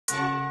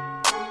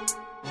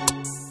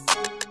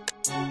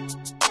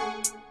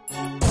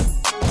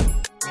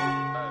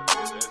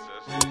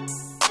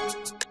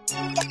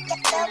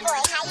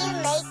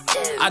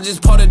I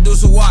just poured a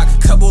deuce of walk,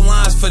 couple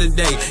lines for the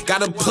day.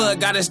 Got a plug,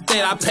 got a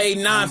state, I paid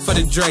 9 for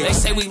the Drake. They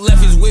say we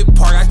left his whip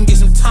park, I can get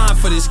some time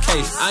for this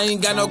case. I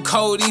ain't got no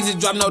code, easy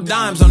drop no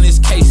dimes on this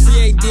case.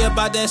 3AD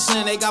about that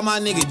son, they got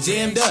my nigga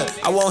jammed up.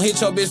 I won't hit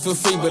your bitch for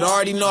free, but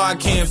already know I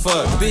can't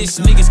fuck.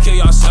 Bitch, niggas kill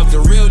yourself, the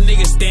real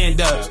niggas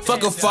stand up.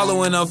 Fuck a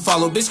follow and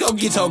unfollow, bitch go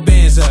get your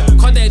bands up.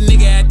 Caught that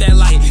nigga at that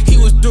light, he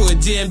was through it,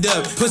 jammed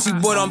up. Pussy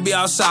boy don't be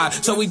outside,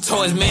 so we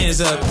tore his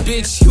mans up.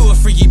 Bitch, you a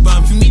freaky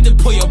bump, you need to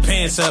pull your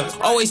pants up.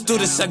 Always through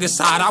the sucker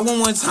side, I won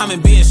one time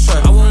in being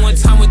struck. I won one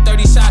time with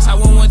 30 shots, I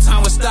won one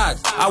time with stock.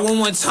 I won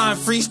one time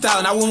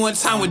freestyling, I won one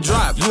time with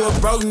drop. You a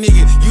broke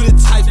nigga, you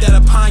the type that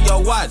upon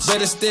your watch.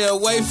 Better stay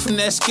away from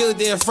that skill,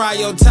 then fry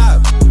your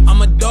top.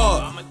 I'm a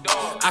dog,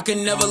 I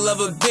can never love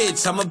a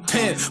bitch, I'm a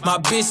pimp. My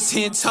bitch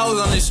 10 toes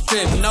on the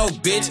strip, no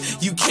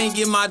bitch. You can't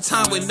get my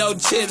time with no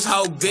chips,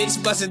 ho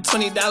bitch. Bustin'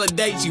 $20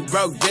 dates, you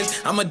broke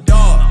bitch. I'm a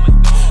dog,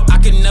 I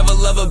can never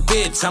love a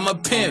bitch, I'm a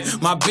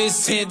pimp. My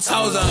bitch 10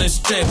 toes on the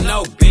strip,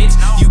 no bitch.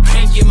 You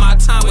can't get my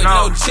time with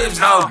no chips,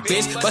 ho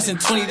bitch. Bustin'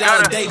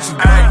 $20 dates, you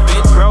broke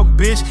bitch. Broke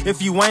bitch,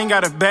 if you ain't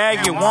got a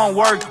bag, it won't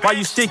work. Why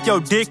you stick your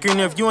dick in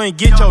if you ain't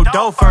get your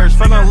dough first?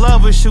 Fell in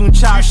love with shooting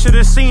chops, you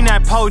should've seen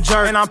that po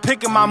jerk. And I'm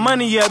picking my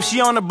money up, she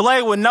on the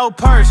blade with no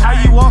purse. How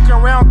you walking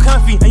around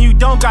comfy and you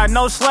don't got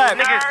no slap?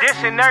 Niggas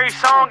dissing every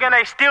song and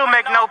they still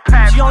make no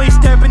pack. She only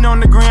stepping on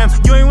the gram,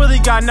 you ain't really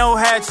got no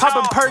hats. Pop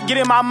a perk, get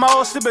in my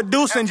mode, sip a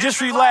deuce and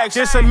just relax.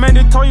 It's a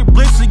mandatory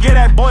blitz to get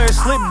that boy a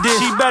slip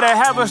disc. She better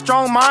have a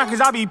strong mind,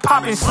 cause I be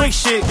popping slick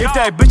shit. If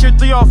that bitch a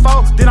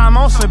 304, then I'm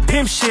on some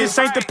pimp shit. This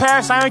ain't the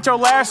past, I ain't your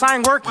last, I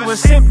ain't working with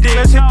simp dick.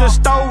 Let's hit the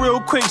store real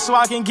quick so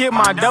I can get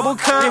my double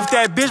cut. If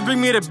that bitch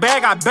bring me the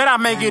bag, I bet I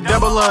make it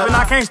double up. And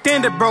I can't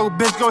stand it, bro,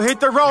 bitch, go hit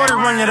the road and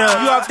run it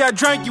up. You off that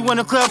drink, you in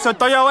the club, so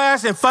throw your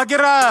ass and fuck it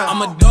up.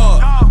 I'm a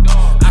dog,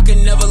 I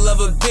can never love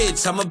a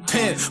bitch, I'm a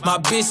pimp. My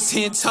bitch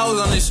 10 toes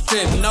on the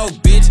strip, no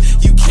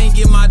bitch. You can't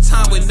get my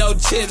time with no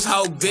chips,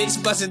 ho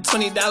bitch. Bustin'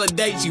 $20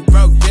 dates, you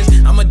broke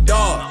bitch. I'm a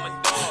dog,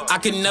 I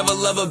can never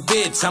love a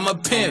bitch, I'm a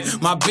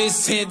pimp. My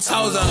bitch 10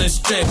 toes on the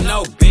strip,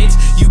 no bitch.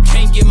 You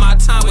can't get my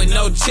time with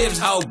no chips,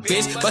 ho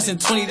bitch. Bustin'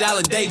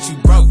 $20 dates, you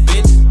broke